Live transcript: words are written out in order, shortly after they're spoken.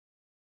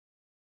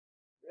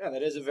Yeah,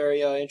 that is a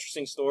very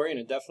interesting story, and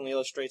it definitely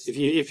illustrates.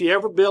 If you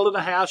ever build in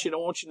a house, you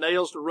don't want your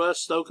nails to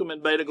rust, soak them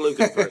in beta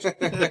glucan first.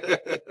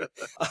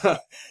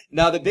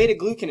 Now, the beta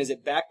glucan, is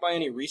it backed by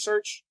any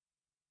research?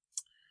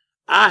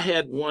 I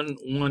had one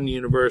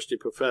university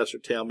professor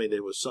tell me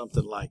there was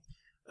something like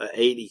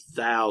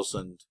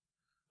 80,000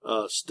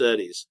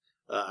 studies.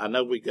 I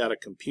know we got a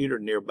computer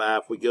nearby.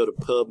 If we go to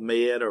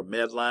PubMed or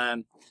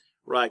Medline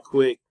right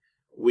quick,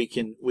 we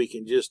can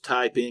just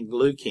type in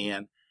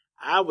glucan.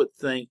 I would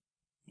think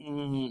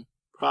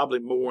probably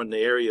more in the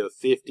area of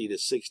 50 to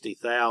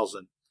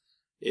 60,000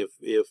 if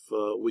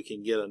we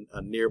can get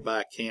a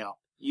nearby count.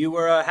 You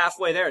were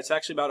halfway there. It's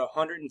actually about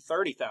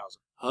 130,000.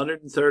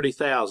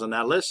 130,000.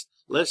 Now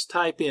let's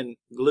type in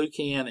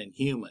glucan and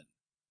human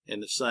in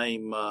the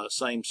same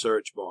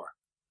search bar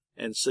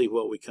and see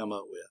what we come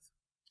up with.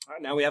 All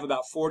right, now we have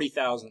about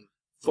 40,000.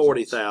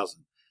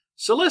 40,000.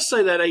 So let's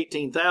say that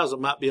 18,000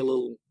 might be a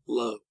little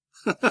low,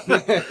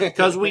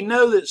 because we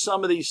know that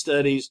some of these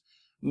studies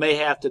may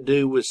have to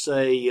do with,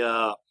 say,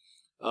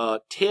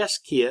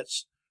 test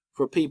kits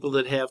for people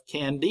that have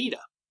candida.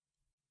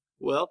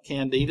 Well,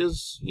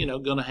 candida's,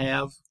 going to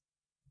have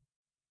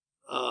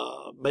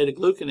beta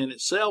glucan in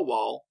its cell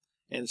wall,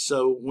 and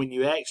so when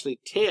you actually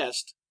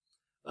test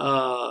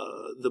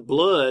the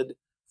blood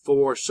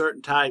for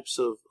certain types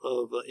of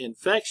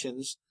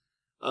infections,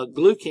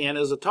 glucan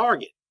is a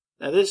target.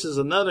 Now, this is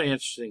another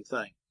interesting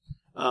thing.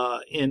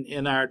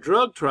 In our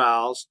drug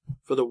trials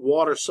for the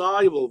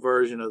water-soluble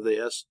version of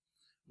this,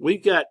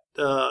 we've got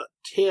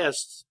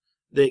tests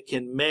that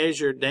can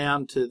measure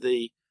down to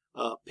the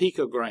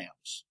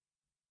picograms.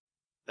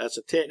 That's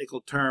a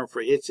technical term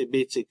for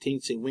itsy-bitsy,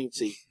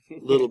 teensy-weensy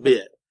little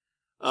bit.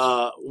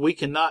 We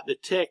cannot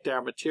detect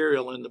our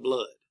material in the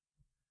blood,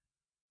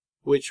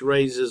 which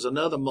raises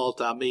another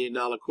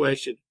multi-million-dollar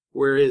question.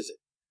 Where is it?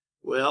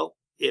 Well,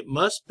 it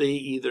must be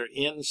either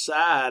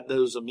inside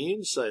those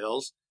immune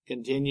cells,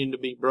 continuing to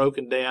be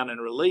broken down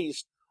and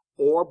released,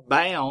 or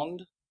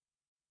bound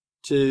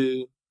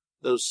to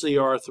those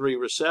CR3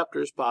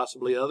 receptors,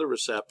 possibly other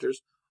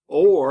receptors,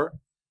 or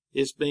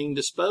it's being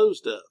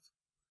disposed of.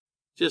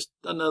 Just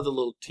another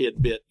little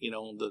tidbit,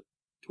 on the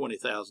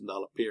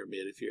 $20,000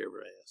 pyramid, if you're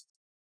ever asked.